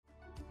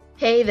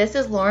Hey, this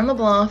is Lauren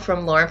LeBlanc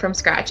from Lauren from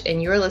Scratch,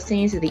 and you're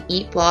listening to the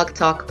Eat Blog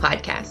Talk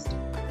podcast.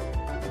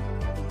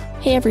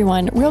 Hey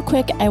everyone, real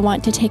quick, I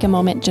want to take a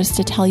moment just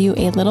to tell you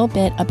a little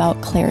bit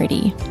about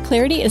Clarity.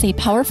 Clarity is a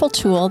powerful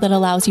tool that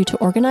allows you to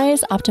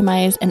organize,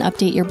 optimize, and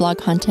update your blog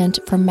content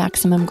for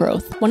maximum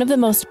growth. One of the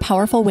most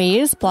powerful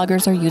ways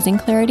bloggers are using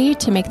Clarity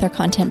to make their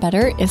content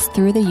better is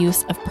through the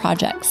use of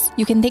projects.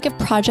 You can think of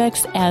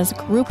projects as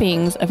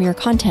groupings of your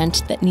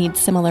content that need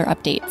similar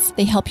updates.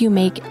 They help you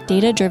make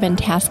data-driven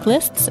task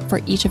lists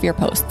for each of your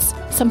posts.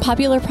 Some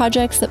popular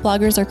projects that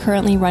bloggers are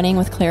currently running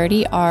with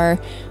Clarity are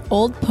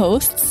old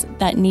posts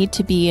that need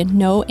to be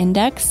no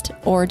indexed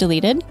or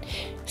deleted,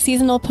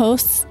 seasonal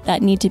posts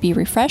that need to be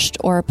refreshed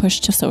or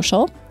pushed to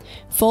social,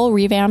 full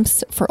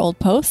revamps for old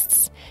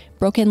posts,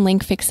 broken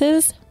link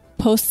fixes,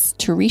 posts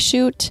to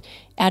reshoot,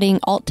 adding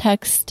alt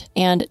text,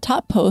 and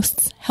top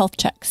posts health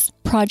checks.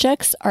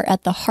 Projects are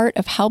at the heart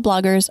of how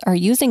bloggers are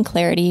using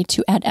Clarity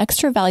to add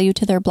extra value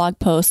to their blog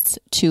posts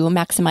to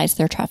maximize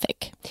their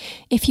traffic.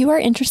 If you are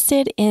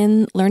interested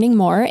in learning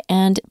more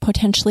and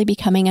potentially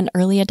becoming an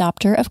early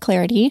adopter of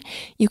Clarity,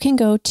 you can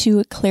go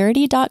to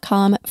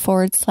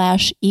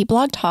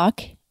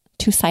clarity.com/eatblogtalk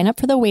to sign up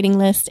for the waiting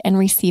list and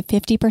receive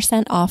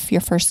 50% off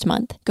your first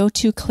month. Go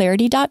to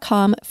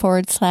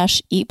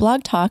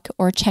clarity.com/eatblogtalk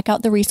or check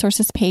out the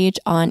resources page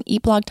on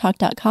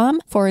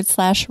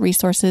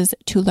eatblogtalk.com/resources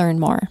to learn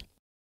more.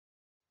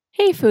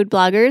 Hey food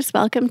bloggers,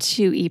 welcome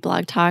to Eat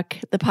Blog Talk,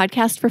 the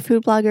podcast for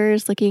food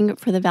bloggers looking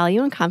for the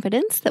value and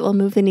confidence that will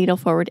move the needle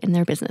forward in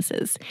their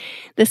businesses.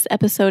 This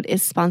episode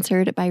is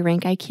sponsored by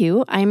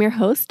RankIQ. I am your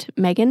host,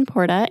 Megan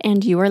Porta,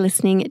 and you are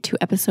listening to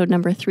episode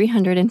number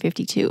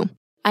 352.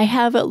 I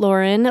have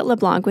Lauren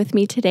LeBlanc with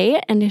me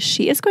today, and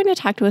she is going to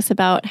talk to us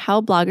about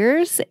how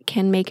bloggers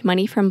can make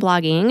money from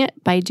blogging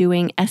by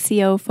doing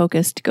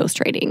SEO-focused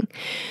ghostwriting.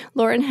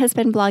 Lauren has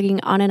been blogging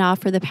on and off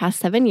for the past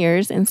 7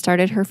 years and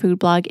started her food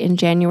blog in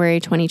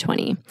January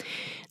 2020.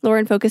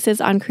 Lauren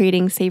focuses on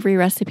creating savory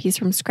recipes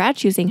from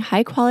scratch using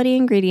high-quality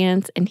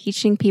ingredients and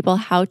teaching people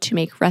how to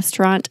make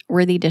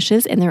restaurant-worthy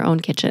dishes in their own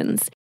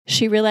kitchens.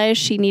 She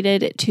realized she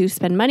needed to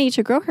spend money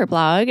to grow her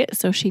blog,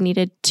 so she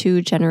needed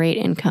to generate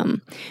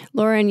income.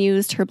 Lauren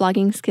used her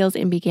blogging skills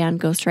and began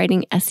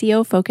ghostwriting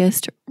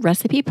SEO-focused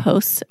recipe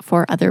posts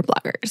for other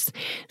bloggers.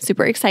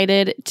 Super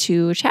excited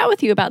to chat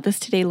with you about this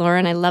today,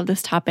 Lauren. I love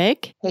this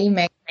topic. Hey,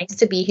 Meg. Nice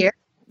to be here.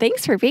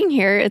 Thanks for being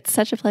here. It's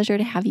such a pleasure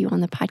to have you on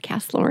the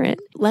podcast, Lauren.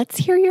 Let's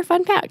hear your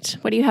fun fact.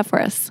 What do you have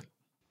for us?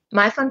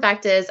 My fun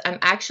fact is I'm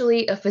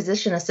actually a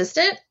physician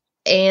assistant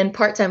and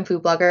part-time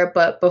food blogger,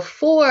 but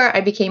before I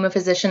became a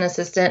physician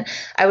assistant,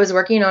 I was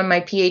working on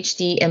my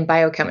PhD in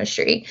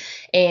biochemistry.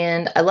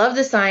 And I love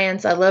the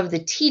science, I love the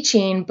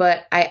teaching,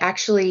 but I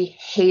actually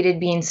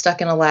hated being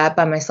stuck in a lab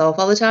by myself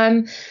all the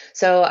time.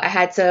 So I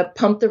had to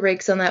pump the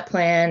brakes on that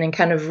plan and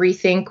kind of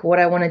rethink what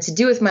I wanted to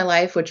do with my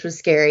life, which was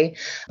scary.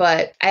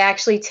 But I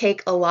actually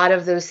take a lot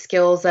of those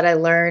skills that I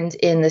learned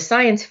in the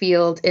science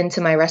field into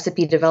my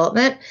recipe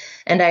development,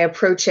 and I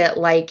approach it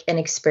like an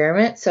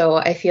experiment. So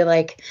I feel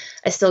like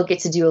I still get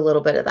to do a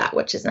little bit of that,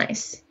 which is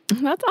nice.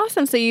 That's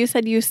awesome. So you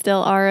said you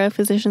still are a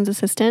physician's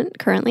assistant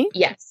currently?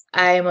 Yes,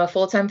 I'm a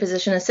full-time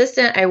physician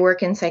assistant. I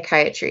work in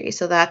psychiatry.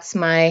 So that's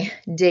my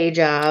day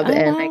job. Oh,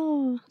 and wow. I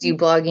do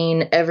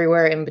blogging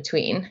everywhere in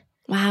between.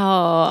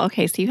 Wow.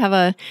 Okay. So you have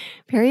a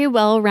very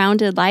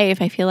well-rounded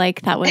life. I feel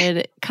like that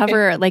would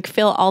cover,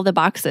 fill all the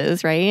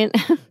boxes, right?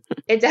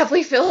 It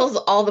definitely fills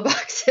all the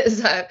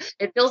boxes.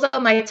 It fills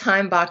out my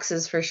time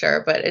boxes for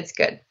sure, but it's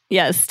good.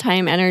 Yes.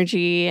 Time,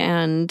 energy,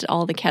 and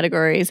all the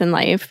categories in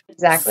life.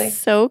 Exactly.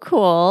 So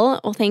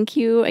cool. Well, thank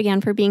you again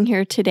for being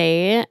here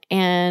today.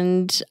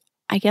 And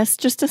I guess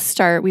just to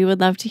start, we would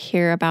love to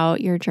hear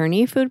about your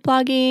journey food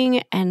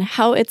blogging and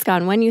how it's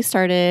gone, when you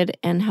started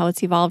and how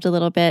it's evolved a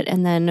little bit.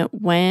 And then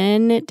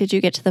when did you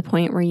get to the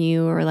point where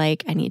you were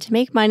like, I need to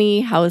make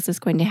money? How is this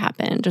going to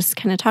happen? Just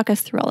kind of talk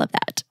us through all of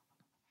that.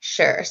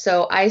 Sure.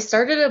 So I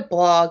started a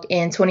blog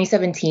in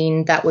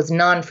 2017 that was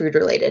non-food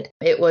related.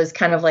 It was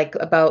kind of like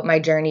about my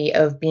journey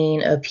of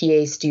being a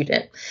PA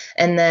student.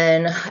 And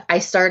then I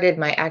started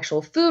my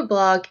actual food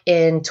blog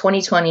in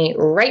 2020,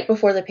 right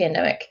before the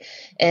pandemic.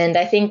 And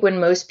I think when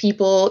most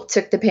people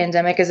took the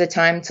pandemic as a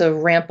time to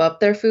ramp up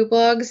their food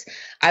blogs,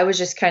 I was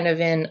just kind of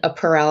in a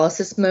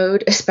paralysis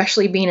mode,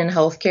 especially being in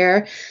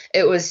healthcare.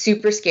 It was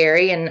super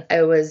scary. And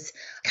it was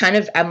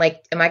I'm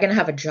like, am I going to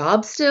have a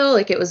job still?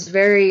 Like, it was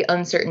very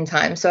uncertain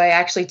time. So I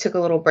actually took a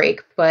little break,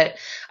 but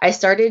I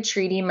started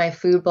treating my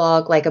food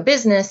blog like a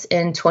business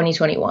in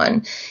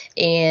 2021.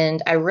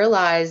 And I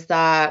realized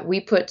that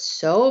we put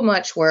so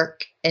much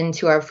work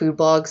into our food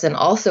blogs, and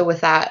also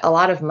with that, a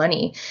lot of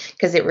money,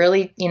 because it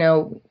really,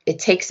 it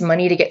takes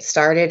money to get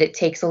started. It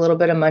takes a little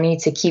bit of money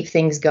to keep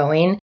things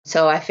going.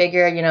 So I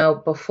figure,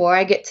 before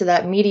I get to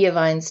that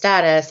Mediavine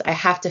status, I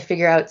have to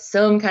figure out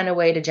some kind of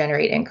way to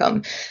generate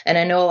income. And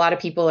I know a lot of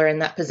people are in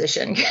that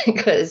position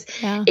because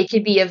it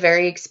could be a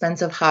very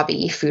expensive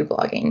hobby, food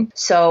blogging.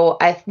 So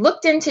I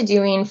looked into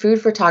doing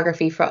food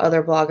photography for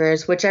other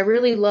bloggers, which I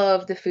really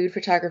love the food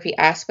photography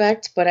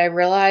aspect, but I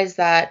realized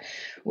that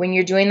when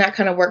you're doing that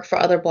kind of work for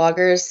other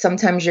bloggers,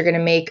 sometimes you're going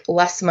to make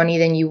less money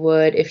than you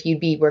would if you'd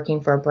be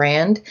working for a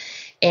brand.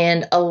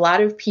 And a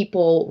lot of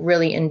people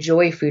really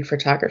enjoy food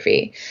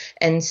photography.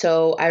 And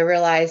so I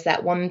realized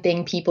that one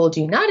thing people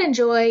do not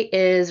enjoy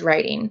is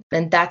writing.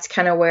 And that's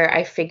kind of where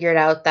I figured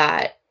out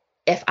that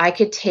if I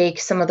could take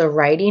some of the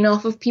writing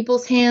off of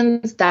people's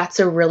hands,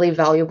 that's a really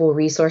valuable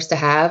resource to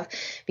have,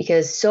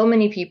 because so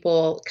many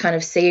people kind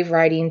of save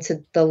writing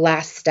to the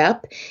last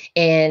step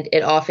and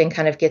it often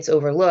kind of gets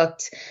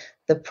overlooked.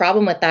 The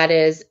problem with that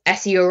is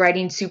SEO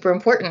writing is super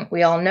important.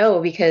 We all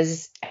know,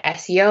 because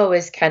SEO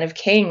is kind of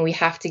king. We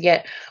have to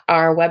get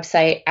our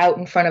website out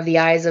in front of the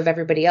eyes of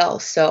everybody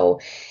else. So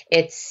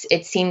it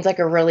seems like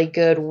a really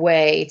good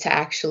way to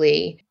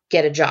actually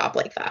get a job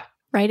like that.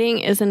 Writing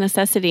is a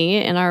necessity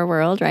in our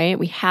world, right?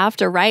 We have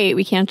to write.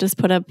 We can't just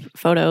put up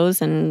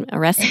photos and a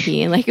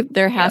recipe. Like,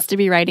 there has to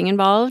be writing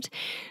involved.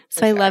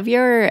 So I love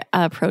your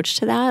approach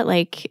to that.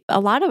 Like, a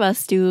lot of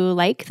us do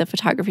like the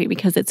photography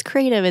because it's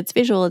creative, it's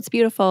visual, it's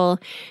beautiful.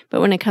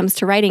 But when it comes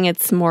to writing,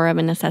 it's more of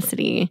a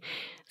necessity.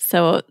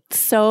 So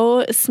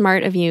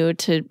smart of you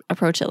to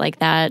approach it like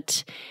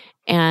that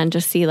and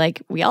just see,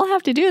 like, we all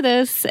have to do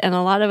this. And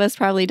a lot of us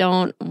probably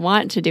don't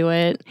want to do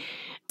it.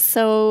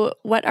 So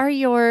what are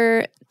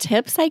your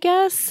tips, I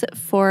guess,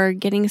 for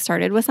getting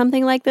started with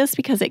something like this?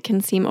 Because it can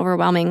seem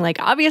overwhelming. Like,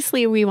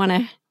 obviously we want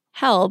to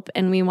help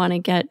and we want to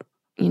get,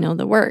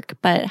 the work,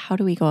 but how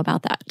do we go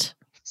about that?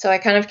 So I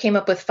kind of came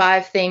up with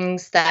 5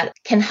 things that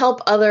can help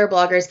other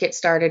bloggers get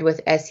started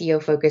with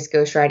SEO focused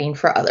ghostwriting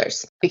for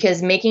others.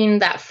 Because making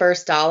that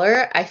first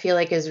dollar, I feel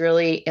like, is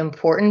really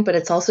important, but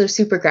it's also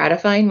super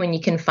gratifying when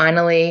you can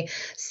finally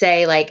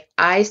say, like,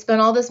 I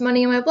spent all this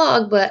money on my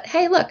blog, but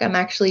hey, look, I'm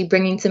actually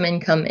bringing some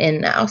income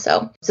in now.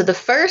 So the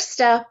first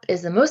step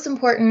is the most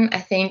important, I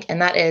think,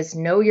 and that is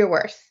know your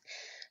worth.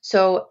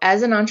 So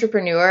as an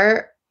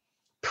entrepreneur,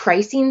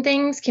 pricing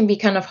things can be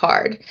kind of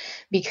hard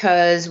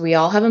because we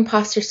all have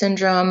imposter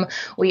syndrome.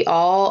 We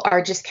all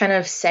are just kind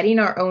of setting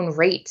our own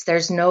rates.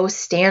 There's no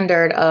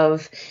standard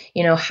of,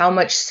 how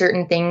much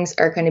certain things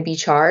are going to be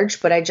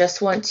charged. But I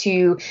just want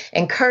to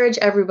encourage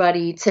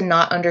everybody to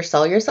not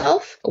undersell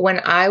yourself.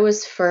 When I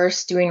was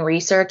first doing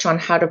research on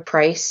how to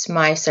price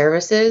my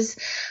services,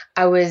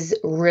 I was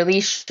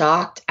really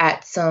shocked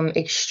at some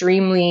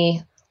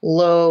extremely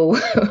low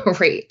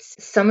rates.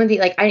 Some of the,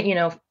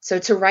 so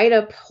to write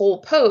a whole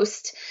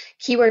post,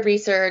 keyword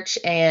research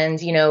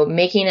and,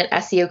 making it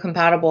SEO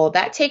compatible,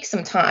 that takes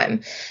some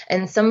time.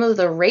 And some of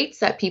the rates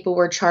that people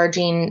were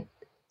charging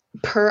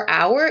per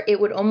hour, it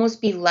would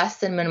almost be less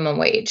than minimum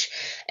wage.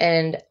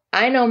 And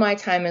I know my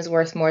time is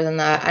worth more than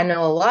that. I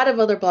know a lot of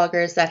other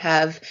bloggers that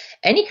have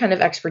any kind of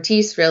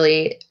expertise,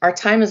 really, our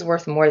time is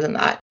worth more than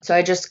that. So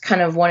I just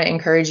kind of want to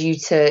encourage you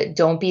to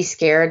don't be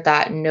scared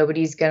that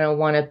nobody's going to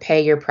want to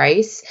pay your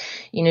price.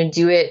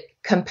 Do it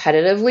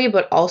competitively,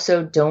 but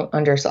also don't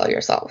undersell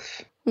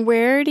yourself.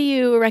 Where do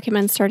you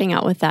recommend starting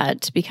out with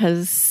that?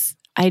 Because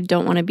I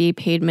don't want to be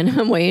paid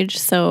minimum wage.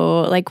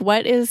 So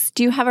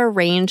do you have a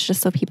range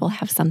just so people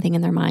have something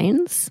in their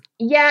minds?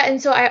 Yeah.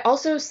 And so I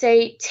also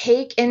say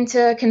take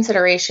into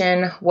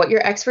consideration what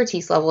your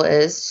expertise level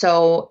is.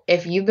 So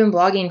if you've been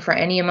blogging for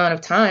any amount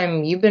of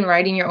time, you've been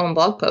writing your own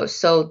blog posts.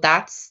 So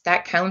that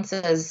counts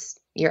as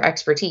your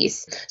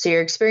expertise. So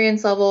your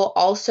experience level,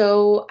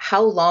 also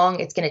how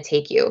long it's going to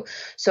take you.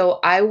 So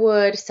I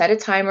would set a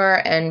timer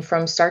and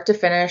from start to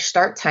finish,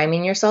 start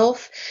timing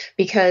yourself,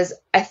 because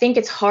I think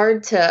it's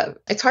hard to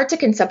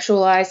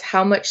conceptualize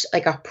how much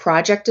like a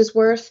project is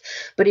worth.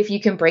 But if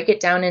you can break it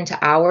down into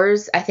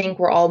hours, I think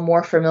we're all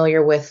more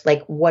familiar with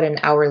like what an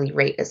hourly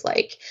rate is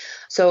like.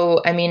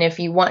 So, I mean, if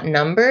you want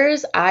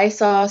numbers, I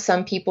saw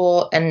some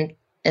people, and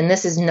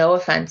this is no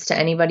offense to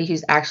anybody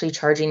who's actually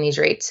charging these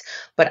rates,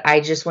 but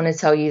I just want to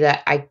tell you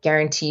that I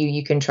guarantee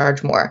you can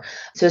charge more.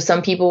 So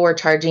some people were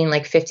charging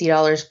like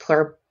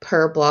 $50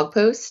 per blog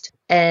post.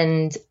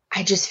 And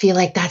I just feel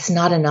like that's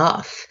not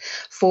enough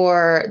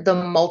for the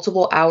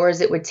multiple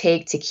hours it would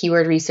take to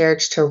keyword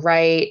research, to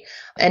write.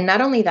 And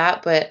not only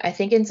that, but I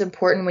think it's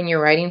important when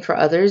you're writing for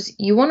others,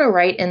 you want to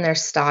write in their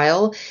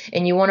style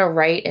and you want to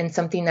write in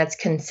something that's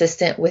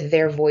consistent with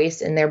their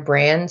voice and their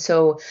brand.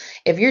 So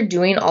if you're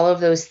doing all of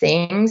those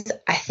things,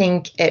 I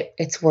think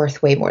it's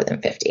worth way more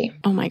than 50.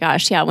 Oh my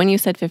gosh. Yeah. When you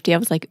said 50, I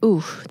was like,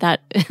 ooh,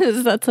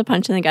 that's a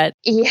punch in the gut.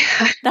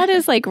 Yeah. That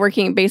is like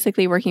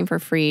basically working for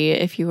free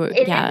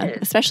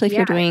especially if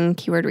you're doing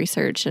keyword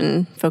research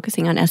and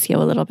focusing on SEO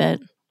a little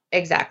bit.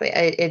 Exactly.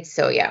 It's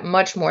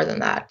much more than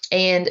that.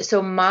 And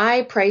so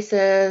my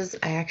prices,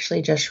 I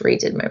actually just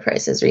redid my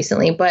prices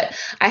recently, but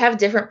I have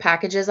different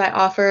packages I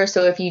offer.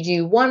 So if you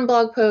do one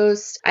blog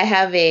post, I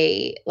have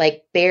a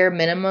like bare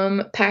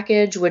minimum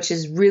package, which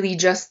is really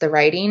just the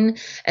writing.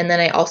 And then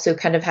I also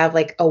kind of have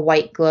like a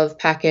white glove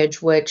package,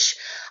 which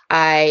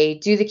I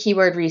do the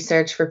keyword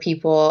research for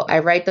people. I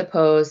write the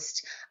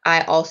post.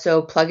 I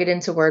also plug it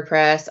into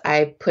WordPress.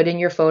 I put in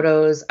your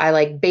photos. I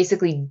like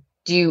basically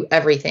do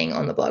everything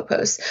on the blog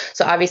post.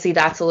 So obviously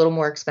that's a little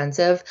more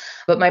expensive,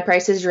 but my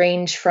prices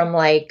range from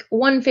like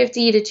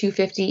 $150 to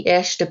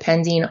 $250-ish,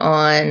 depending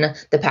on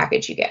the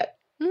package you get.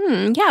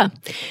 Yeah.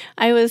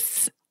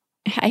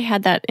 I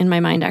had that in my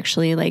mind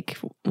actually, like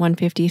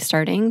 150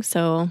 starting.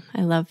 So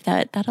I love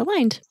that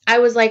aligned. I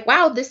was like,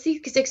 wow, this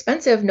is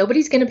expensive.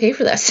 Nobody's going to pay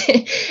for this.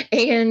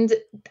 And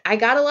I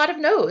got a lot of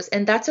no's,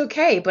 and that's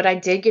okay. But I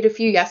did get a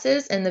few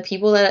yeses, and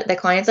the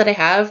clients that I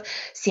have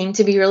seem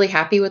to be really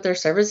happy with their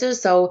services.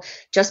 So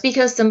just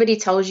because somebody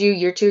tells you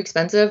you're too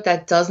expensive,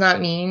 that does not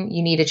mean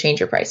you need to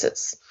change your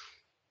prices.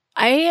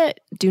 I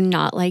do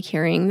not like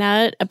hearing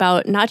that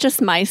about not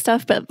just my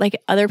stuff, but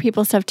like other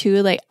people's stuff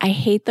too. Like, I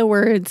hate the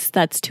words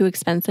 "that's too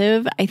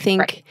expensive." I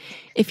think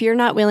if you're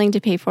not willing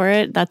to pay for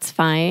it, that's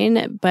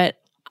fine.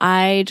 But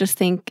I just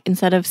think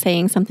instead of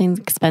saying something's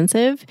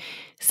expensive,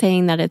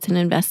 saying that it's an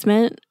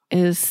investment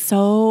is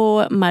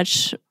so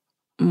much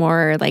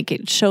more, like,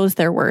 it shows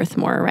their worth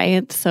more,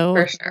 right? So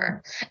for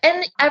sure.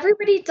 And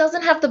everybody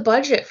doesn't have the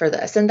budget for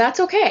this, and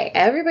that's okay.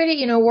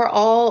 Everybody, we're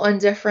all on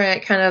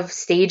different kind of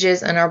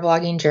stages in our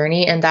blogging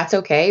journey, and that's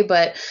okay.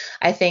 But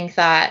I think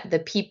that the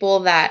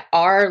people that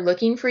are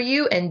looking for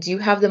you and do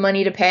have the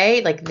money to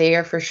pay, like, they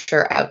are for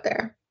sure out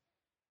there.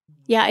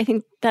 Yeah, I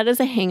think that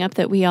is a hang up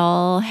that we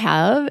all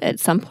have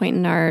at some point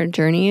in our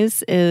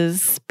journeys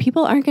is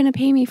people aren't going to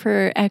pay me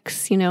for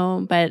X,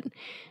 but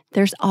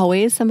there's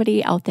always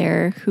somebody out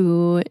there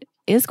who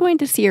is going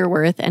to see your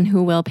worth and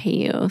who will pay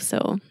you.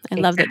 So I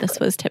love that this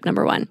was tip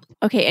number 1.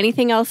 Okay,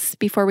 anything else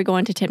before we go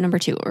on to tip number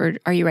 2, or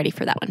are you ready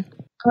for that one?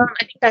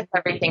 I think that's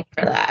everything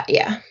for that.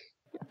 Yeah.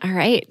 All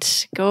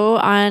right, go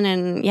on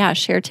and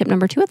share tip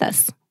number 2 with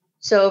us.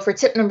 So for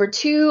tip number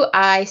 2,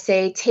 I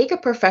say take a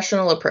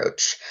professional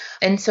approach.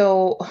 And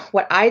so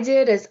what I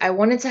did is I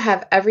wanted to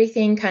have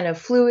everything kind of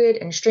fluid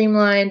and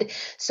streamlined.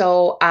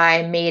 So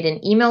I made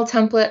an email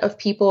template of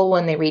people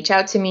when they reach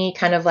out to me,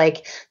 kind of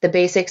like the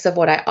basics of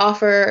what I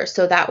offer.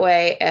 So that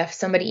way, if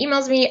somebody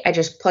emails me, I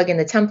just plug in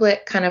the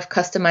template, kind of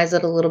customize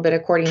it a little bit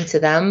according to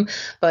them,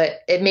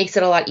 but it makes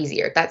it a lot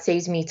easier. That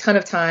saves me a ton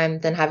of time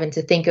than having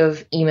to think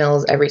of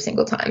emails every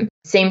single time.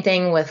 Same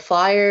thing with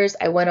flyers.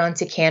 I went on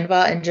to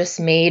Canva and just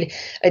made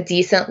a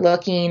decent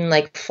looking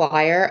like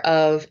flyer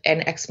of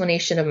an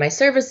explanation of my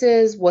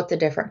services, what the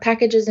different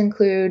packages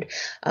include.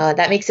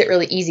 That makes it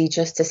really easy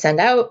just to send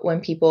out when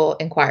people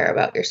inquire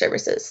about your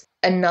services.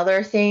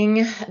 Another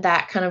thing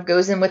that kind of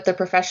goes in with the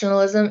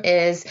professionalism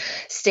is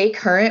stay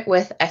current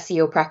with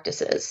SEO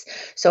practices.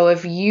 So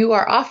if you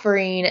are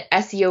offering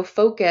SEO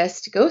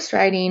focused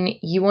ghostwriting,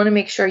 you want to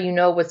make sure you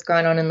know what's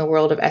going on in the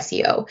world of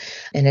SEO.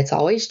 And it's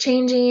always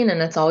changing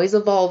and it's always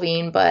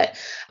evolving, but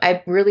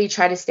I really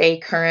try to stay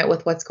current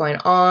with what's going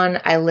on.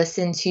 I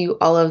listen to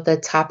all of the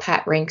Top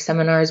Hat Rank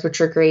seminars, which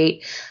are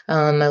great.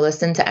 I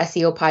listen to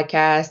SEO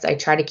podcasts. I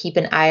try to keep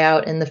an eye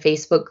out in the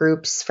Facebook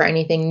groups for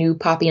anything new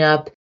popping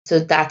up. So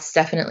that's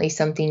definitely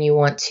something you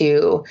want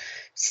to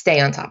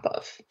stay on top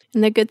of.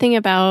 And the good thing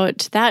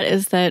about that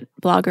is that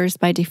bloggers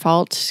by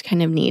default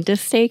kind of need to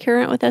stay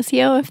current with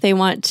SEO if they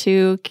want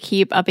to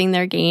keep upping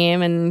their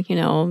game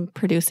and,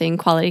 producing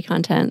quality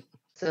content.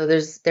 So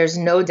there's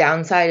no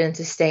downside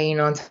into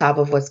staying on top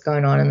of what's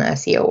going on in the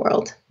SEO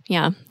world.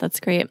 Yeah, that's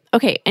great.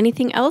 Okay,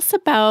 anything else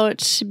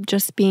about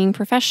just being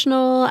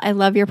professional? I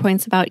love your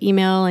points about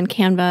email and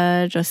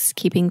Canva, just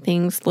keeping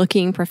things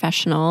looking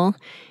professional.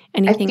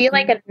 Anything? I feel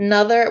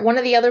like one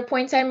of the other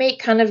points I make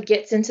kind of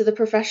gets into the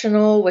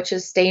professional, which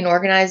is staying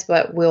organized,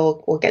 but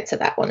we'll get to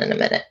that one in a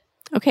minute.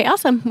 Okay,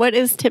 awesome. What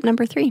is tip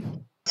number 3?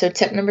 So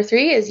tip number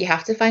 3 is you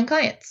have to find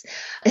clients.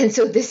 And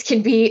so this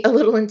can be a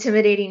little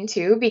intimidating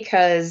too,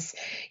 because,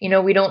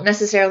 we don't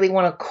necessarily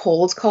want to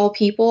cold call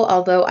people,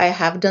 although I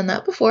have done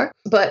that before.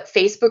 But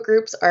Facebook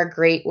groups are a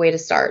great way to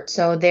start.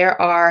 So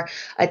there are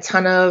a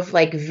ton of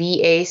like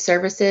VA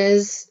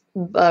services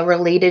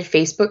related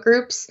Facebook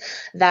groups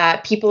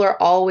that people are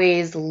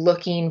always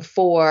looking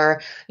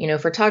for,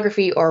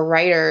 photography or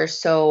writers.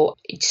 So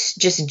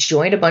just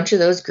join a bunch of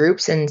those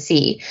groups and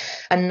see.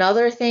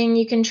 Another thing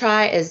you can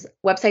try is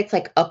websites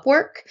like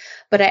Upwork,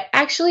 but I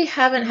actually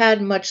haven't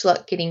had much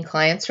luck getting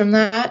clients from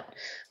that.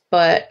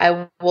 But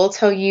I will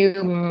tell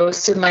you,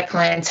 most of my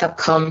clients have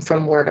come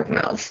from word of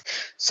mouth.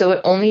 So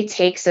it only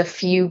takes a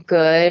few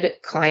good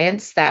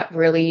clients that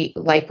really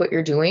like what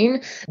you're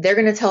doing. They're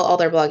going to tell all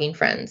their blogging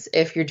friends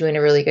if you're doing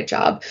a really good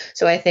job.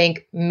 So I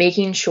think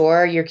making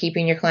sure you're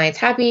keeping your clients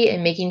happy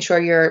and making sure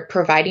you're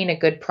providing a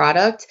good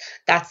product,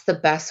 that's the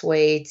best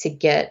way to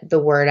get the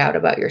word out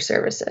about your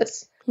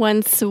services.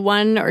 Once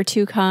 1 or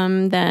 2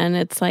 come, then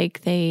it's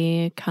like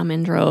they come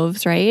in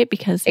droves, right?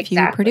 Because if you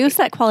produce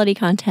that quality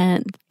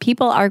content,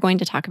 people are going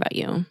to talk about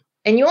you.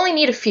 And you only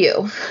need a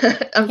few.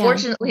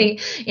 Unfortunately,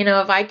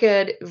 if I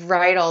could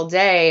write all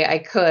day, I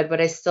could,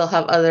 but I still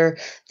have other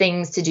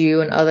things to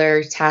do and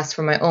other tasks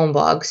for my own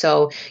blog.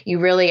 So you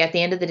really, at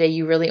the end of the day,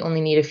 you really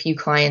only need a few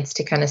clients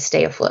to kind of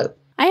stay afloat.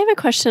 I have a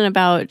question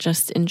about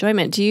just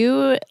enjoyment. Do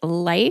you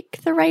like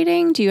the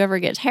writing? Do you ever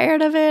get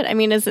tired of it? I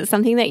mean, is it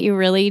something that you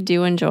really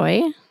do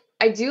enjoy?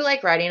 I do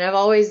like writing. I've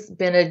always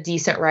been a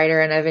decent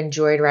writer and I've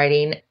enjoyed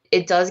writing.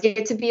 It does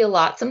get to be a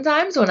lot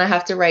sometimes when I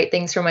have to write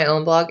things for my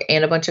own blog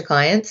and a bunch of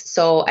clients.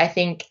 So I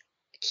think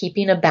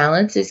keeping a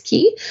balance is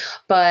key,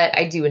 but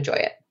I do enjoy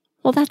it.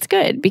 Well, that's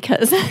good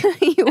because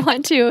you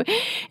want to.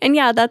 And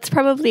yeah, that's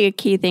probably a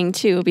key thing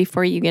too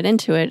before you get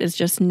into it is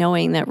just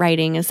knowing that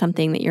writing is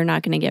something that you're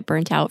not going to get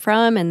burnt out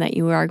from and that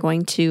you are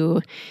going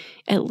to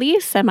at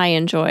least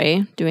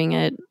semi-enjoy doing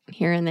it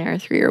here and there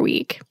through your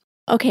week.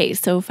 Okay,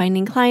 so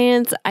finding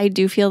clients, I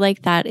do feel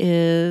like that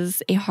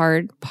is a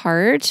hard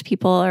part.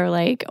 People are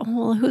like, oh,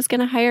 well, who's going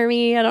to hire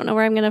me? I don't know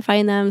where I'm going to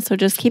find them. So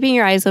just keeping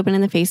your eyes open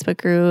in the Facebook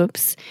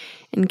groups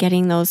and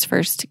getting those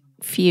first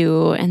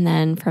few, and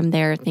then from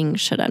there,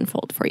 things should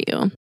unfold for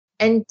you.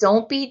 And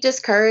don't be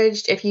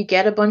discouraged if you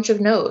get a bunch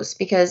of no's,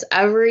 because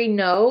every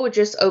no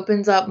just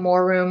opens up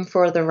more room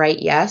for the right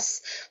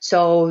yes.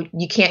 So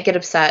you can't get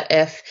upset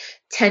if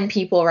 10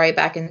 people write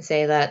back and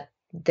say that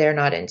they're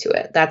not into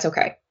it. That's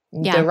okay.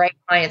 Yeah. The right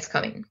client's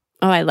coming.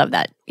 Oh, I love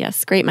that.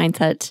 Yes, great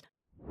mindset.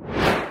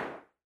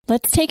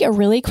 Let's take a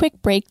really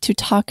quick break to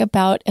talk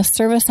about a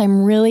service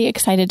I'm really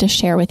excited to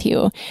share with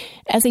you.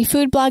 As a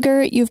food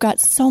blogger, you've got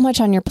so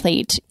much on your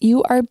plate.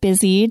 You are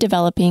busy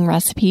developing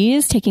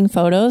recipes, taking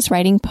photos,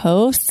 writing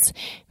posts,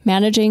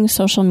 managing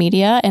social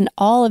media, and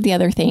all of the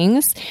other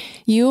things.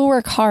 You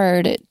work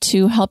hard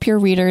to help your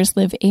readers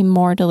live a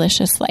more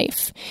delicious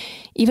life.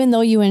 Even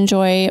though you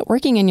enjoy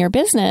working in your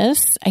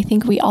business, I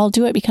think we all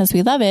do it because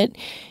we love it.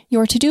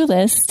 Your to-do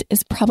list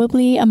is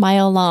probably a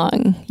mile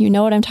long. You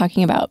know what I'm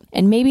talking about.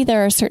 And maybe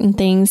there are certain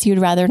things you'd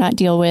rather not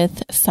deal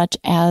with, such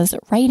as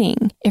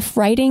writing. If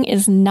writing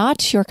is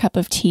not your cup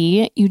of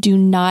tea, you do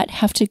not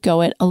have to go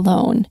it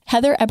alone.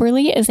 Heather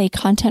Eberly is a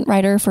content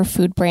writer for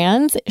food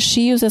brands.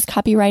 She uses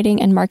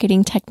copywriting and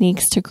marketing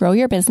techniques to grow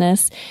your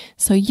business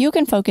so you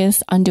can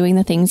focus on doing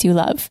the things you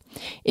love.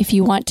 If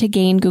you want to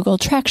gain Google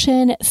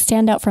traction,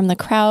 stand out from the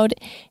crowd,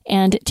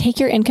 and take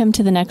your income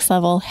to the next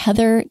level,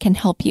 Heather can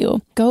help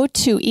you. Go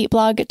to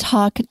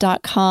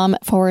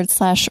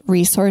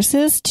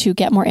eatblogtalk.com/resources to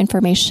get more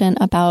information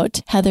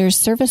about Heather's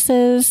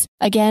services.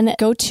 Again,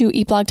 go to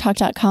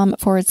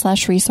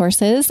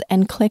eatblogtalk.com/resources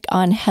and click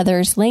on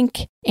Heather's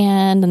link.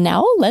 And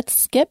now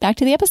let's get back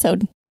to the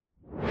episode.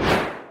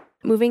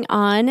 Moving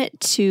on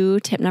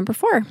to tip number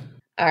 4.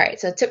 All right,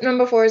 so tip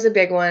number 4 is a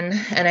big one,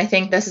 and I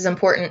think this is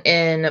important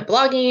in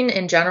blogging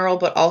in general,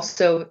 but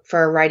also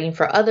for writing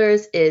for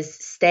others, is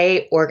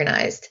stay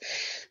organized.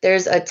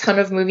 There's a ton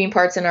of moving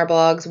parts in our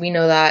blogs. We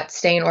know that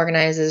staying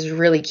organized is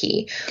really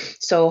key.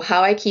 So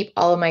how I keep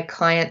all of my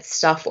clients'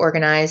 stuff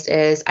organized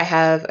is I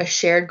have a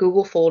shared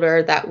Google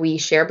folder that we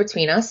share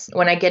between us.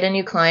 When I get a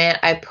new client,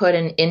 I put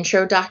an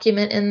intro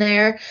document in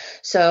there.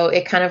 So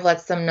it kind of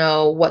lets them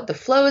know what the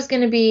flow is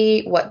going to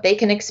be, what they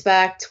can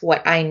expect,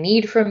 what I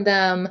need from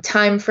them,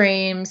 time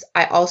frames.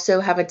 I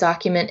also have a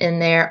document in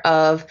there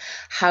of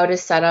how to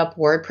set up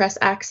WordPress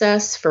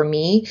access for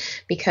me,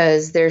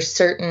 because there's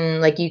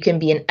certain, like you can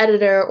be an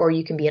editor or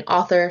you can be an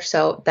author,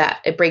 so that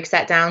it breaks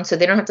that down so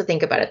they don't have to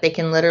think about it. They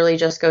can literally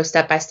just go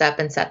step by step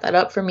and set that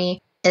up for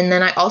me. And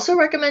then I also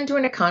recommend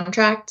doing a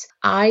contract.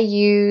 I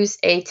use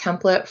a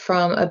template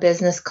from a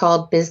business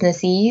called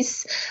Business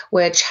Ease,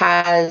 which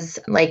has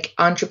like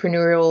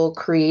entrepreneurial,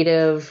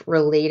 creative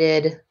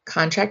related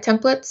contract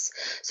templates.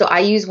 So I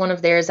use one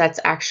of theirs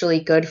that's actually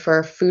good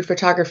for food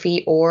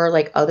photography or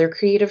like other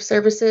creative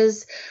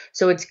services.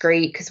 So it's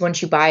great because once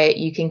you buy it,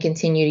 you can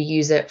continue to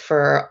use it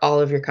for all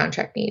of your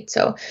contract needs.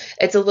 So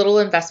it's a little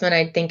investment.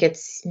 I think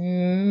it's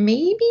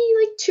maybe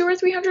like $200 or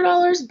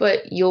 $300,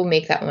 but you'll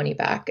make that money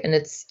back. And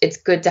it's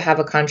good to have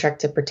a contract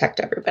to protect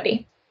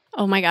everybody.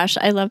 Oh my gosh,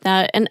 I love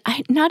that. And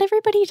not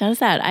everybody does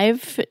that.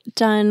 I've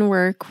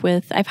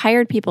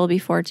hired people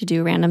before to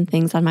do random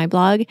things on my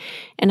blog,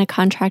 and a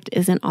contract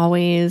isn't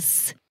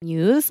always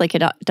used. Like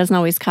it doesn't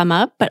always come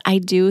up, but I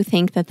do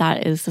think that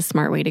that is the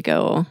smart way to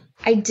go.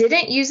 I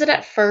didn't use it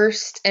at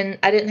first and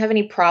I didn't have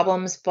any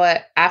problems,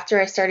 but after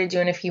I started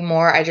doing a few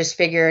more, I just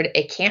figured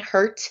it can't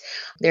hurt.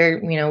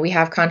 We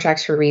have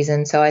contracts for a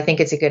reason. So I think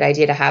it's a good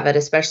idea to have it,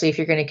 especially if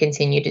you're going to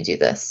continue to do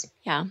this.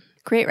 Yeah.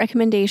 Great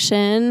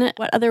recommendation.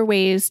 What other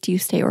ways do you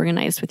stay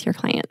organized with your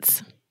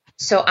clients?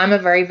 So I'm a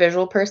very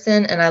visual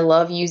person and I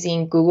love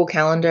using Google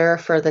Calendar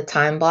for the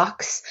time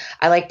blocks.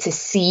 I like to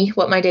see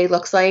what my day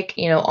looks like,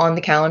 on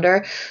the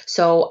calendar.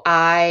 So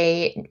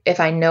if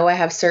I know I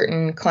have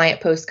certain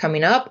client posts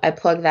coming up, I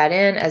plug that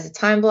in as a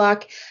time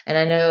block and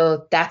I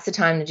know that's the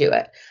time to do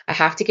it. I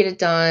have to get it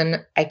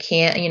done. I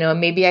can't,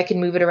 maybe I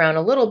can move it around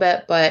a little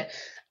bit, but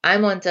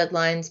I'm on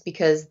deadlines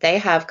because they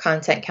have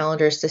content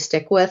calendars to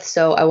stick with.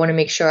 So I want to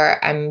make sure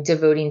I'm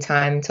devoting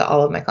time to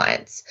all of my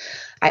clients.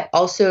 I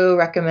also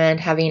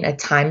recommend having a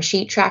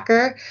timesheet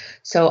tracker.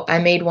 So I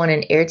made one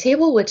in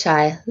Airtable, which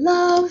I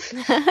love.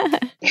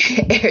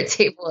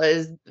 Airtable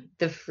is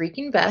the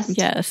freaking best.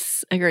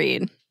 Yes,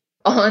 agreed.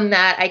 On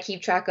that, I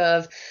keep track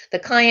of the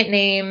client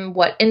name,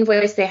 what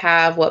invoice they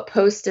have, what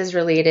post is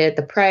related,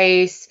 the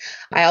price.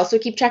 I also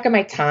keep track of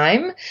my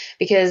time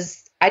because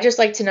I just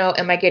like to know,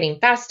 am I getting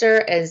faster?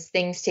 Is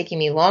things taking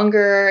me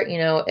longer?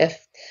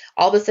 If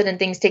all of a sudden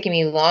things taking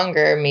me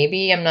longer,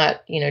 maybe I'm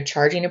not,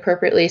 charging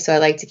appropriately. So I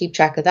like to keep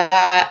track of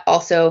that.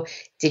 Also,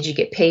 did you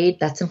get paid?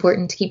 That's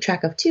important to keep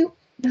track of too.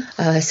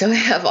 So I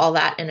have all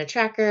that in a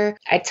tracker.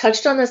 I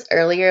touched on this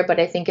earlier, but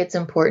I think it's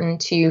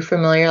important to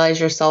familiarize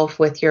yourself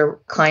with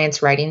your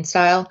client's writing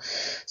style.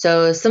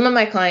 So some of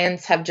my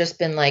clients have just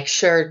been like,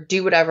 sure,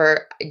 do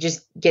whatever,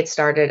 just get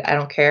started. I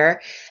don't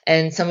care.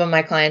 And some of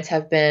my clients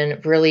have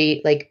been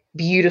really like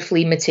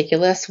beautifully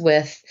meticulous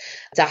with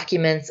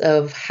documents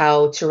of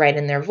how to write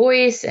in their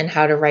voice and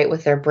how to write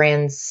with their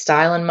brand's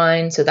style in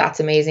mind. So that's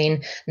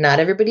amazing. Not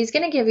everybody's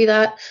going to give you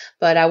that,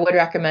 but I would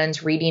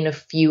recommend reading a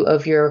few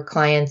of your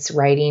clients'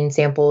 writing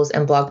samples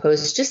and blog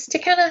posts just to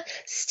kind of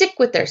stick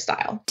with their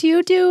style. Do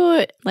you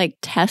do like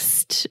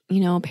test,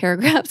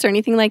 paragraphs or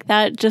anything like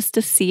that just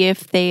to see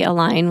if they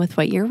align with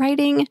what you're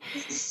writing?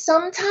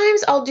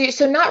 Sometimes I'll do,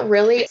 so not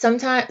really.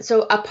 Sometimes,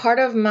 so a part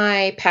of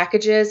my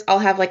packages, I'll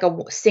have like a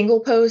single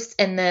post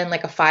and then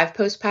like a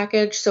 5-post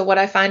package. So what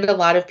I find a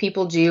lot of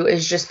people do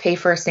is just pay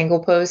for a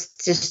single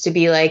post just to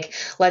be like,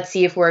 let's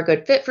see if we're a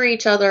good fit for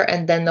each other.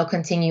 And then they'll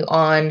continue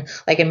on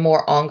like a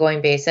more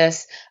ongoing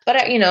basis. But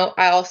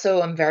I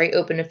also am very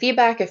open to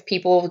feedback. If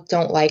people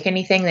don't like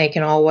anything, they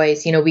can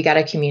always, we got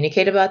to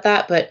communicate about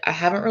that. But I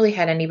haven't really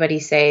had anybody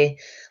say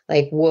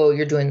like, whoa,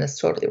 you're doing this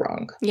totally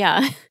wrong.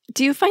 Yeah.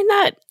 Do you find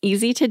that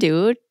easy to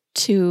do,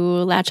 to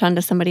latch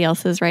onto somebody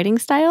else's writing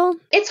style?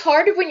 It's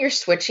hard when you're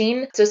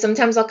switching. So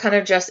sometimes I'll kind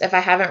of just, if I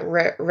haven't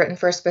written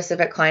for a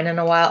specific client in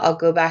a while, I'll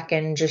go back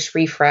and just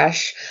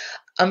refresh.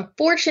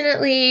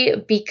 Unfortunately,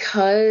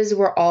 because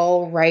we're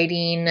all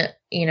writing,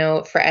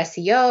 for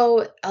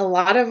SEO, a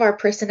lot of our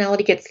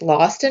personality gets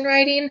lost in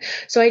writing.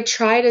 So I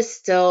try to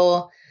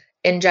still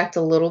inject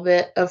a little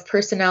bit of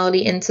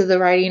personality into the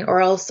writing,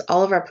 or else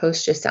all of our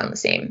posts just sound the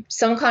same.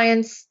 Some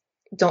clients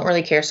don't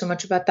really care so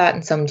much about that,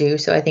 and some do.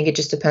 So I think it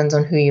just depends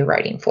on who you're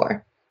writing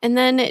for. And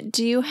then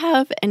do you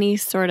have any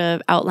sort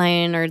of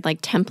outline or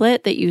like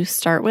template that you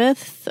start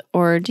with,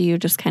 or do you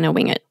just kind of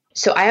wing it?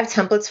 So I have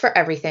templates for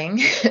everything.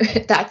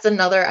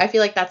 I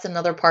feel like that's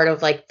another part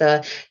of like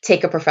the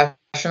take a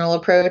professional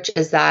approach,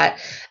 is that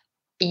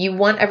you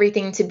want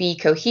everything to be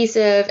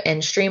cohesive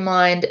and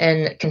streamlined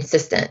and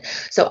consistent.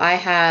 So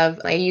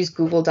I use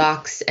Google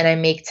Docs, and I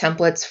make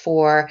templates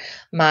for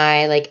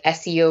my like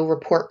SEO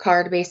report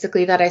card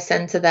basically that I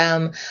send to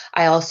them.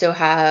 I also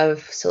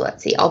have, so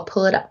let's see, I'll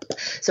pull it up.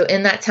 So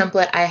in that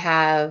template, I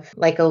have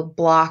like a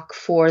block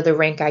for the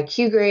Rank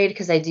IQ grade,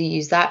 because I do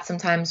use that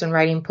sometimes when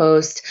writing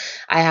posts.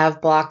 I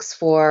have blocks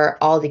for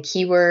all the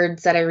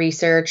keywords that I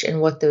research and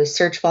what those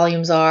search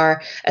volumes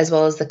are, as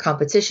well as the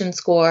competition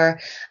score.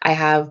 I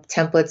have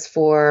templates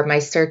for my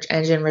search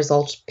engine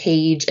results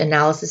page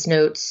analysis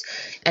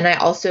notes. And I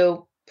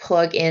also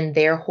plug in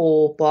their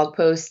whole blog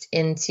post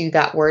into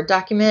that Word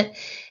document.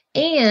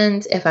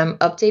 And if I'm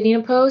updating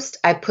a post,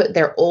 I put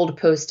their old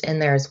post in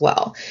there as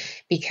well.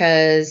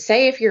 Because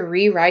say if you're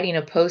rewriting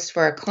a post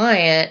for a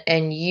client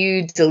and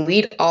you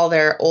delete all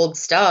their old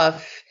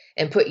stuff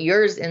and put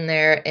yours in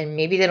there and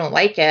maybe they don't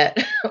like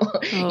it,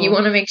 you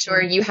want to make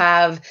sure you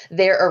have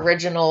their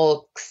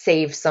original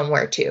saved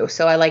somewhere too.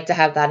 So I like to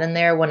have that in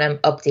there when I'm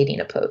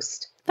updating a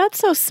post. That's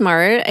so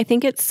smart. I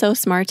think it's so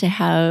smart to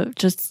have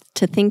just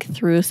to think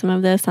through some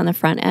of this on the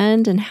front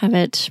end and have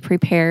it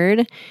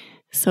prepared.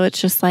 So it's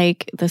just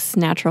like this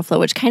natural flow,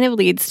 which kind of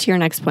leads to your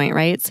next point,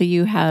 right? So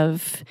you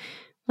have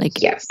like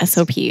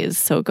SOPs.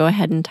 So go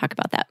ahead and talk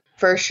about that.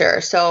 For sure.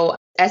 So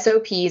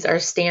SOPs are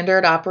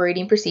standard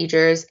operating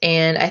procedures,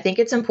 and I think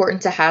it's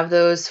important to have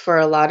those for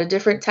a lot of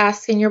different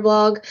tasks in your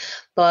blog,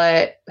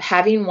 but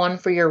having one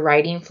for your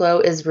writing flow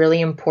is really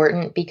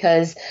important,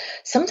 because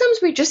sometimes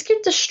we just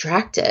get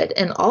distracted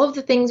and all of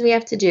the things we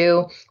have to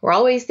do, we're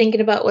always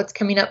thinking about what's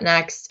coming up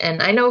next.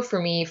 And I know for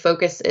me,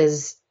 focus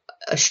is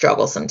a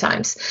struggle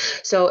sometimes.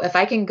 So if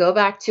I can go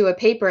back to a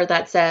paper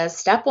that says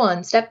step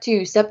 1, step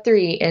 2, step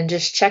 3, and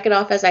just check it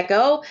off as I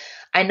go,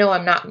 I know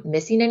I'm not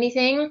missing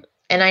anything.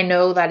 And I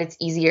know that it's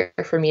easier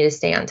for me to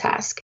stay on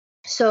task.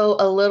 So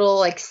a little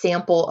like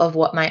sample of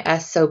what my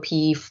SOP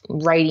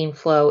writing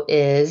flow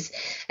is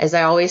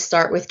I always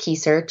start with key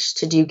search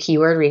to do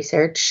keyword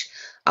research.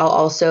 I'll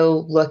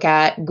also look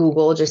at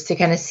Google just to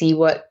kind of see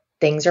what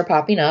things are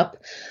popping up.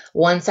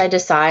 Once I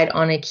decide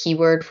on a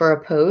keyword for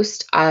a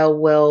post, I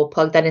will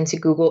plug that into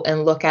Google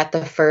and look at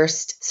the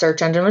first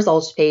search engine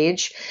results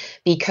page,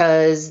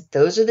 because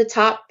those are the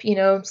top,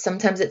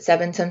 sometimes it's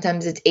 7,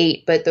 sometimes it's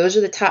 8, but those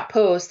are the top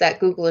posts that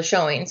Google is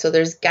showing. So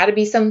there's got to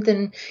be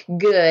something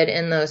good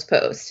in those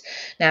posts.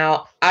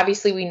 Now,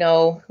 obviously we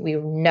know we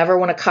never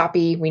want to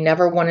copy. We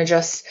never want to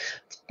just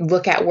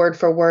look at word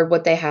for word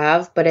what they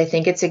have, but I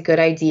think it's a good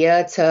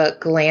idea to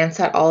glance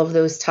at all of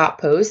those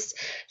top posts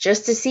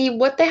just to see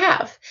what they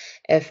have.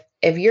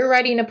 If you're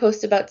writing a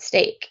post about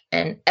steak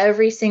and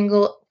every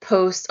single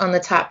post on the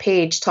top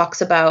page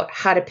talks about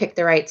how to pick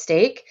the right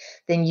steak,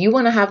 then you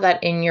want to have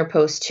that in your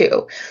post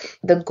too.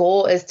 The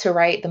goal is to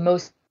write the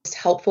most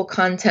helpful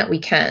content we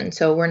can.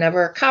 So we're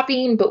never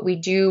copying, but we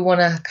do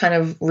want to kind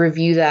of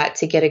review that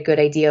to get a good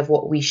idea of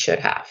what we should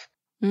have.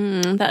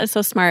 That is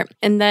so smart.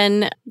 And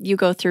then you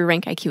go through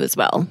Rank IQ as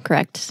well,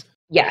 correct?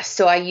 Yes.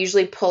 So I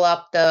usually pull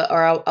up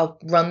I'll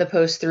run the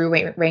post through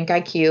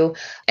RankIQ,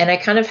 and I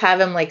kind of have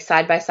them like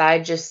side by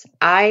side.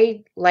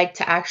 I like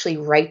to actually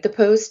write the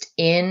post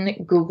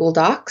in Google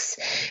Docs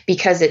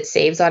because it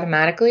saves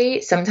automatically.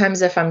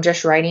 Sometimes if I'm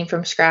just writing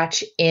from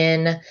scratch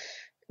in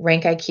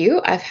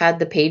RankIQ, I've had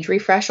the page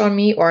refresh on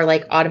me or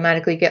like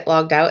automatically get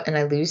logged out and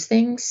I lose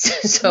things.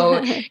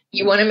 So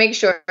you want to make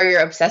sure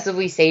you're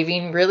obsessively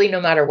saving really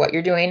no matter what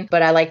you're doing.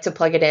 But I like to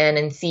plug it in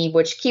and see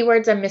which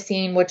keywords I'm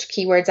missing, which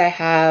keywords I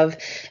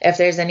have, if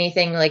there's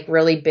anything like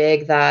really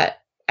big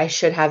that I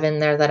should have in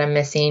there that I'm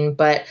missing.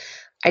 But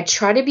I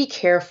try to be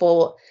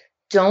careful.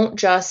 Don't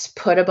just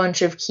put a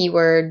bunch of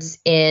keywords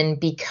in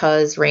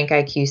because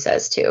RankIQ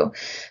says to,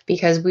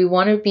 because we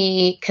want to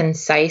be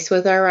concise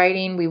with our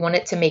writing. We want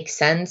it to make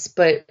sense,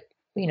 but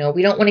we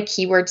don't want to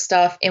keyword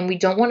stuff, and we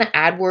don't want to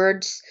add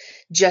words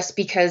just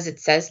because it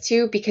says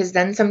to, because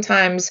then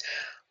sometimes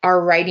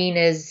our writing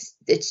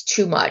it's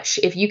too much.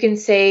 If you can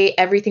say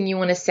everything you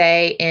want to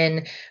say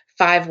in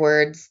 5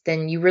 words,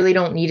 then you really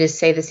don't need to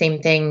say the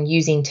same thing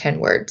using 10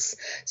 words.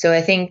 So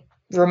I think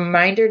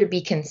reminder to be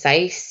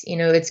concise.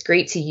 It's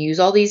great to use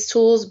all these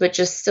tools, but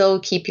just still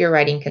keep your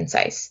writing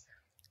concise.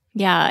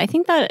 Yeah, I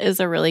think that is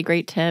a really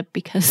great tip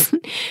because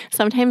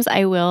sometimes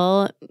I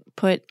will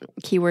put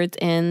keywords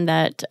in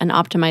that an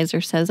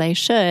optimizer says I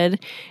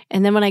should.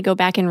 And then when I go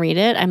back and read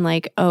it, I'm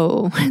like,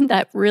 oh,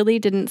 that really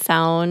didn't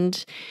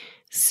sound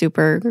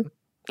super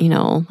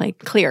like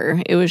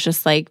clear. It was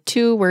just like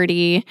too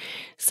wordy.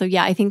 So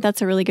yeah, I think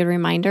that's a really good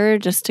reminder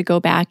just to go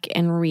back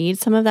and read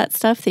some of that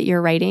stuff that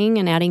you're writing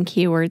and adding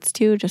keywords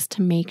to, just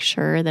to make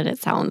sure that it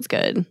sounds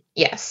good.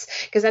 Yes,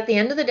 because at the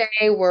end of the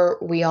day, we're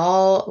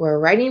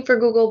writing for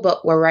Google,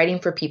 but we're writing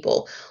for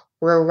people.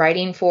 We're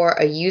writing for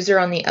a user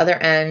on the other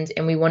end,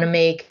 and we want to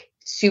make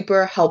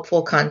super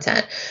helpful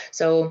content.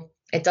 So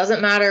it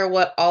doesn't matter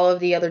what all of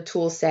the other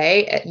tools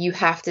say. You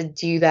have to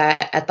do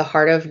that at the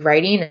heart of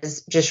writing,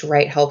 is just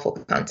write helpful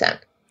content.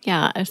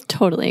 Yeah, I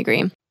totally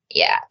agree.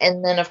 Yeah.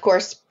 And then, of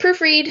course,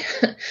 proofread,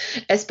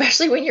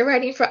 especially when you're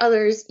writing for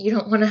others. You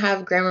don't want to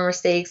have grammar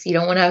mistakes. You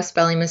don't want to have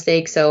spelling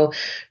mistakes. So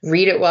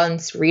read it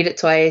once, read it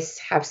twice,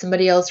 have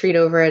somebody else read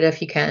over it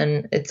if you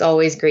can. It's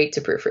always great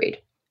to proofread.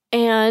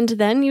 And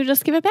then you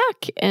just give it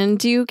back. And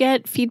do you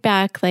get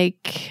feedback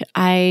like,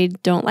 I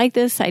don't like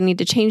this, I need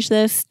to change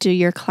this? Do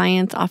your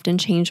clients often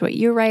change what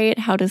you write?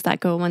 How does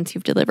that go once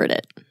you've delivered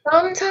it?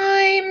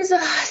 Sometimes,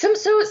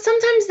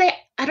 sometimes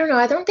I don't know.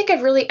 I don't think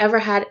I've really ever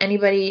had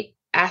anybody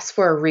ask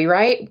for a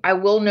rewrite. I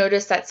will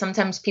notice that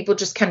sometimes people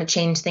just kind of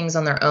change things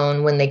on their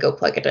own when they go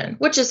plug it in,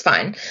 which is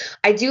fine.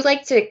 I do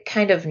like to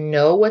kind of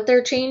know what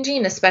they're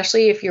changing,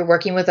 especially if you're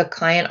working with a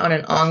client on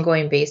an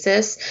ongoing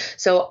basis.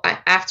 So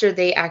after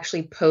they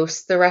actually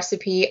post the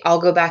recipe, I'll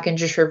go back and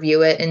just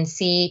review it and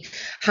see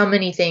how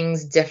many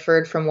things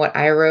differed from what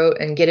I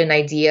wrote and get an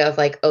idea of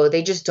like, oh,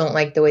 they just don't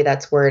like the way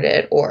that's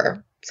worded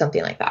or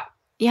something like that.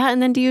 Yeah.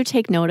 And then do you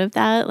take note of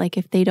that? Like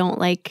if they don't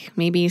like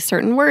maybe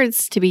certain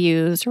words to be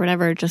used or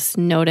whatever, just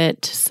note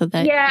it so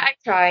that... Yeah, I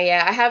try.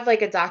 Yeah. I have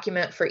like a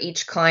document for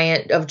each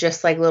client of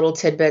just like little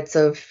tidbits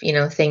of,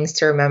 things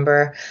to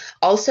remember.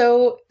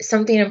 Also,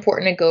 something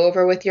important to go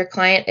over with your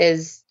client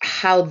is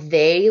how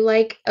they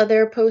like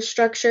their post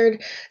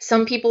structured.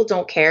 Some people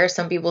don't care.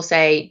 Some people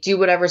say, do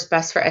whatever's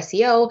best for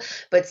SEO,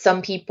 but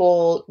some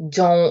people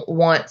don't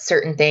want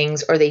certain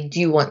things or they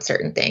do want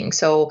certain things.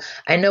 So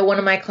I know one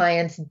of my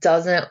clients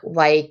doesn't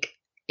like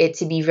it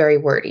to be very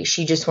wordy.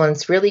 She just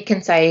wants really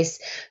concise,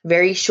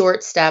 very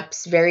short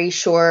steps, very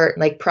short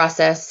like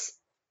process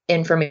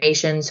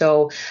information.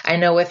 So I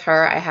know with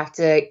her, I have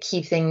to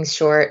keep things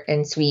short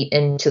and sweet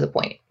and to the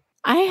point.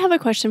 I have a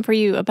question for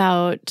you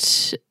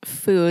about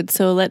food.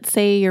 So let's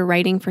say you're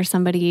writing for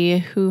somebody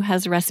who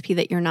has a recipe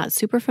that you're not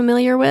super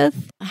familiar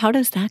with. How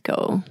does that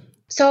go?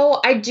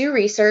 So I do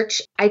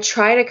research. I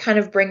try to kind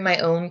of bring my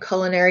own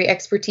culinary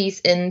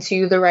expertise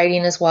into the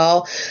writing as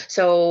well.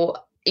 So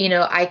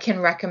I can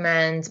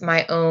recommend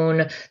my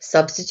own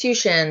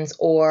substitutions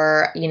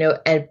or,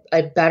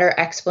 a better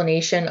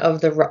explanation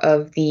of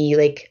the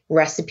like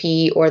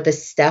recipe or the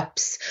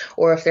steps,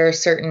 or if there are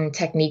certain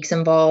techniques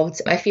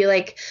involved. I feel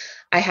like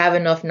I have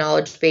enough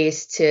knowledge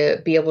base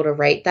to be able to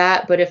write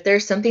that. But if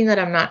there's something that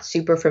I'm not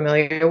super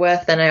familiar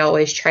with, then I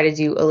always try to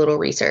do a little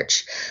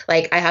research.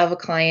 Like I have a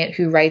client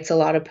who writes a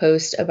lot of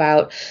posts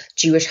about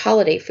Jewish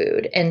holiday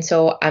food. And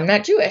so I'm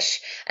not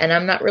Jewish and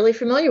I'm not really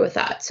familiar with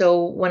that.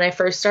 So when I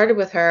first started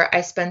with her, I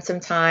spent some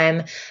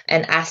time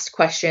and asked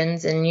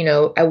questions. And,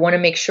 I want to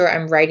make sure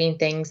I'm writing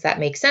things that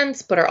make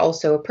sense, but are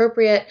also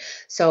appropriate.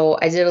 So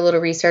I did a little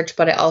research,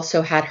 but I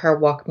also had her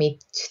walk me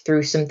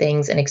through some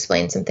things and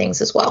explain some things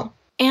as well.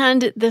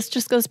 And this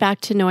just goes back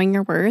to knowing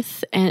your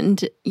worth,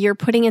 and you're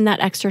putting in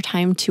that extra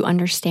time to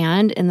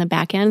understand in the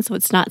back end. So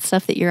it's not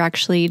stuff that you're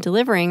actually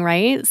delivering,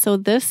 right? So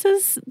this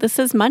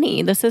is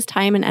money. This is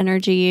time and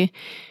energy,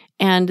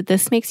 and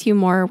this makes you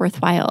more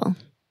worthwhile.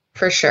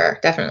 For sure.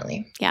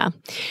 Definitely. Yeah.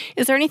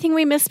 Is there anything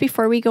we missed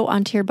before we go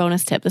on to your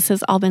bonus tip? This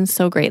has all been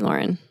so great,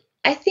 Lauren.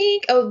 I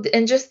think,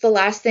 and just the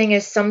last thing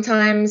is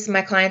sometimes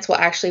my clients will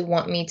actually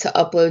want me to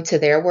upload to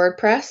their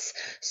WordPress.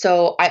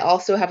 So I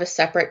also have a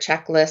separate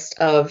checklist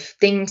of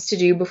things to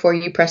do before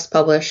you press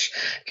publish,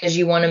 because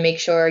you want to make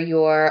sure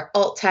your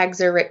alt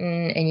tags are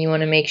written, and you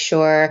want to make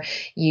sure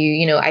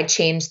I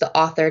change the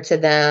author to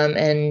them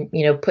and,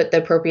 put the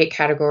appropriate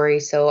category.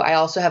 So I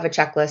also have a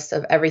checklist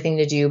of everything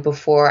to do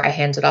before I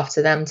hand it off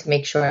to them to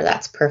make sure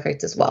that's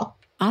perfect as well.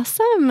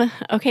 Awesome.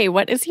 Okay,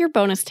 what is your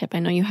bonus tip? I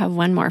know you have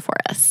one more for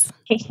us.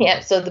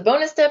 Yeah, so the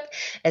bonus tip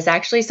is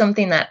actually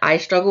something that I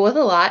struggle with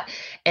a lot,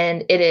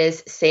 and it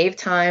is save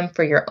time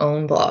for your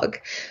own blog.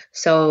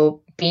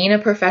 So being a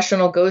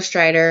professional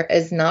ghostwriter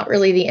is not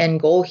really the end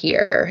goal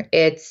here.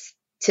 It's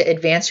to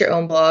advance your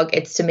own blog.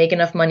 It's to make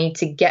enough money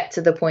to get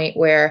to the point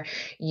where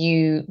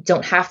you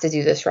don't have to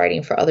do this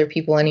writing for other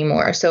people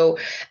anymore. So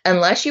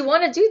unless you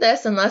want to do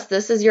this, unless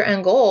this is your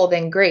end goal,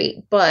 then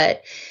great.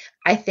 But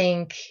I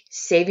think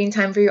saving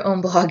time for your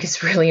own blog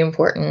is really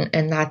important.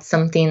 And that's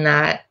something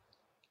that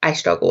I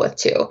struggle with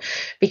too,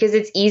 because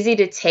it's easy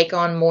to take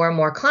on more and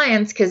more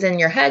clients because in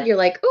your head, you're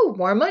like, oh,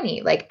 more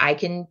money. Like I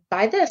can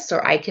buy this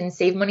or I can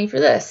save money for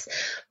this.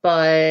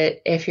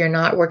 But if you're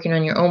not working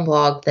on your own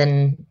blog,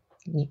 then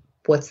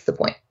what's the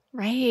point?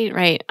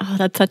 Right. Oh,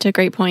 that's such a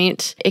great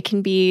point. It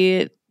can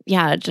be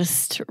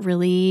just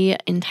really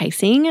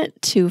enticing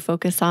to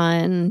focus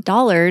on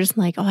dollars,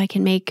 like, oh, I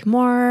can make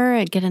more,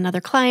 I'd get another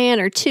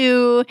client or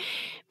two,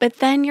 but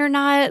then you're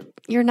not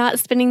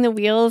spinning the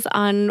wheels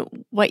on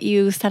what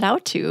you set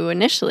out to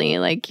initially.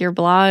 Like your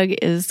blog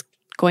is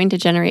going to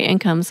generate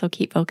income, so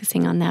keep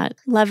focusing on that.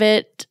 Love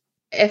it.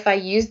 If I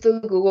use the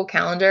Google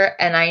Calendar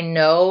and I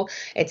know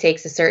it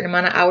takes a certain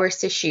amount of hours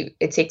to shoot,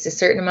 it takes a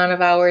certain amount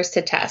of hours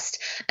to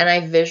test, and I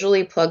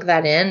visually plug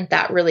that in,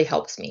 that really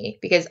helps me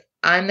because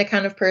I'm the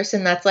kind of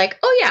person that's like,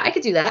 oh yeah, I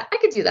could do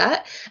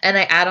that. And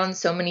I add on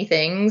so many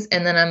things.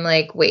 And then I'm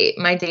like, wait,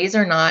 my days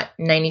are not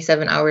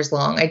 97 hours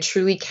long. I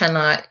truly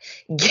cannot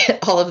get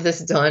all of this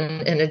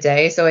done in a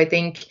day. So I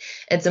think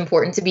it's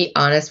important to be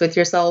honest with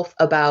yourself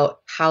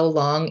about how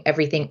long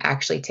everything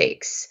actually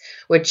takes,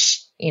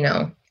 which,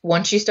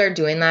 once you start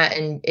doing that,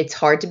 and it's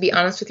hard to be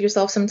honest with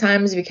yourself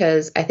sometimes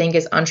because I think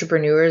as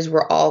entrepreneurs,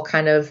 we're all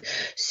kind of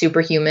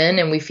superhuman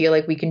and we feel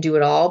like we can do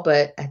it all.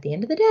 But at the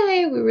end of the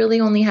day, we really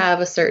only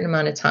have a certain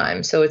amount of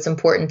time. So it's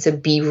important to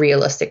be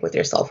realistic with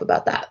yourself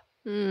about that.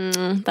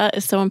 That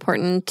is so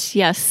important.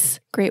 Yes.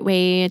 Great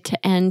way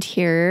to end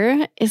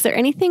here. Is there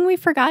anything we've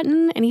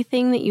forgotten?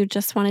 Anything that you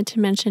just wanted to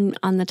mention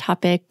on the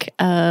topic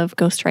of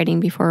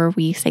ghostwriting before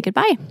we say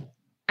goodbye?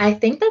 I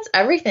think that's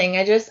everything.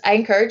 I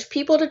encourage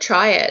people to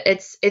try it.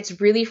 It's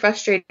really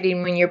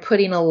frustrating when you're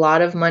putting a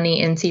lot of money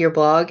into your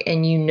blog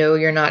and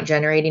you're not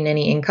generating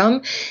any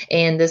income.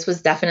 And this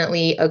was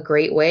definitely a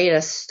great way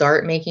to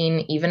start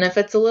making, even if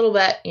it's a little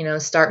bit,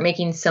 start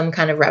making some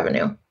kind of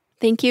revenue.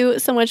 Thank you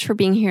so much for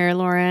being here,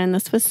 Lauren.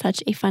 This was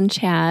such a fun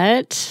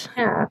chat.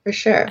 Yeah, for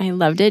sure. I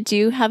loved it. Do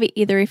you have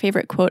either a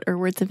favorite quote or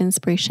words of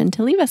inspiration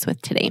to leave us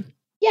with today?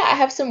 Yeah, I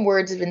have some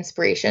words of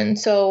inspiration.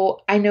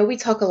 So I know we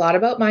talk a lot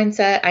about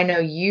mindset. I know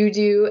you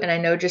do, and I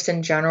know just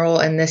in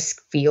general in this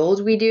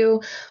field we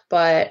do,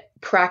 but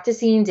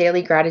practicing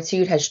daily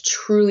gratitude has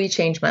truly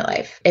changed my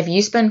life. If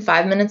you spend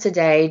 5 minutes a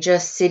day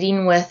just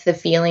sitting with the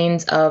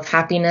feelings of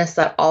happiness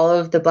that all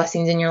of the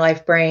blessings in your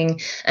life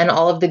bring and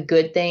all of the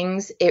good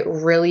things, it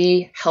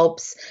really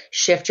helps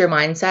shift your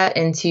mindset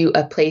into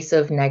a place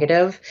of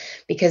negative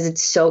because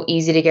it's so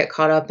easy to get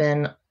caught up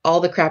in all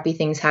the crappy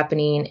things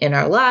happening in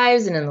our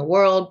lives and in the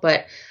world.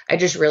 But I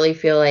just really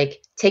feel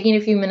like taking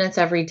a few minutes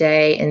every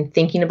day and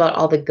thinking about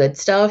all the good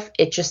stuff,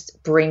 it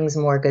just brings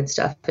more good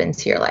stuff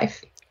into your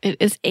life. It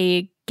is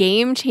a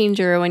game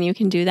changer when you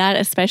can do that,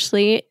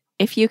 especially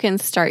if you can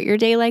start your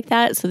day like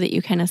that so that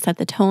you kind of set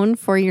the tone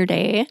for your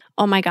day.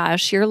 Oh my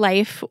gosh, your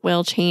life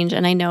will change.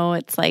 And I know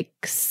it's like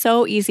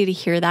so easy to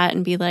hear that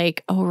and be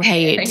like, oh,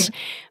 right.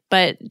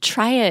 But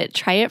try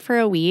it for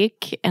a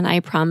week, and I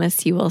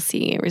promise you will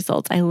see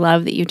results. I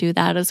love that you do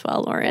that as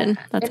well, Lauren.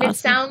 That's awesome. It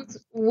sounds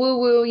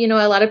woo-woo.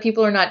 A lot of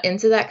people are not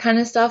into that kind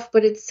of stuff,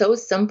 but it's so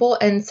simple.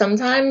 And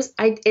sometimes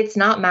it's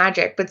not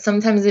magic, but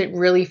sometimes it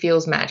really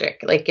feels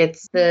magic. Like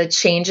it's the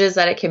changes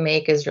that it can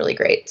make is really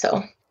great.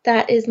 So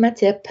that is my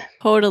tip.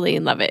 Totally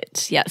love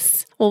it.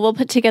 Yes. Well, we'll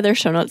put together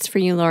show notes for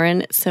you,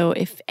 Lauren. So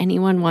if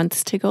anyone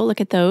wants to go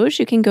look at those,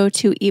 you can go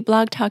to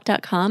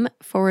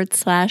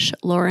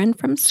eatblogtalk.com/Lauren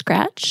from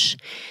scratch.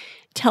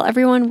 Tell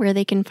everyone where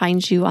they can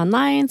find you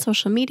online,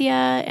 social media,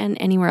 and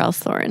anywhere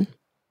else, Lauren.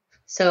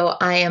 So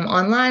I am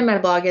online. My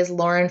blog is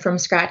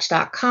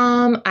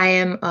laurenfromscratch.com. I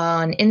am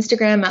on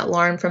Instagram at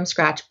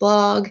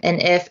laurenfromscratchblog.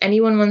 And if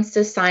anyone wants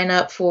to sign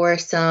up for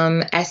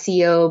some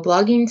SEO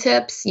blogging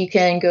tips, you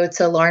can go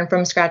to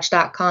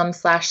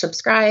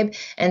laurenfromscratch.com/subscribe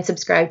and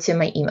subscribe to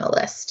my email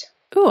list.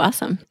 Oh,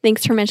 awesome.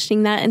 Thanks for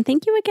mentioning that. And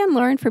thank you again,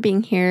 Lauren, for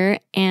being here.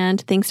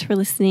 And thanks for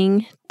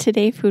listening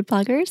today, food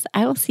bloggers.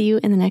 I will see you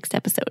in the next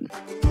episode.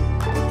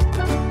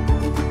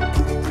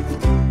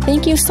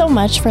 Thank you so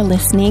much for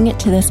listening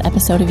to this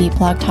episode of Eat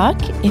Blog Talk.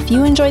 If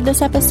you enjoyed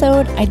this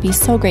episode, I'd be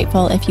so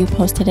grateful if you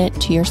posted it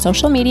to your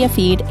social media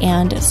feed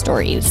and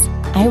stories.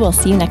 I will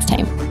see you next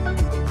time.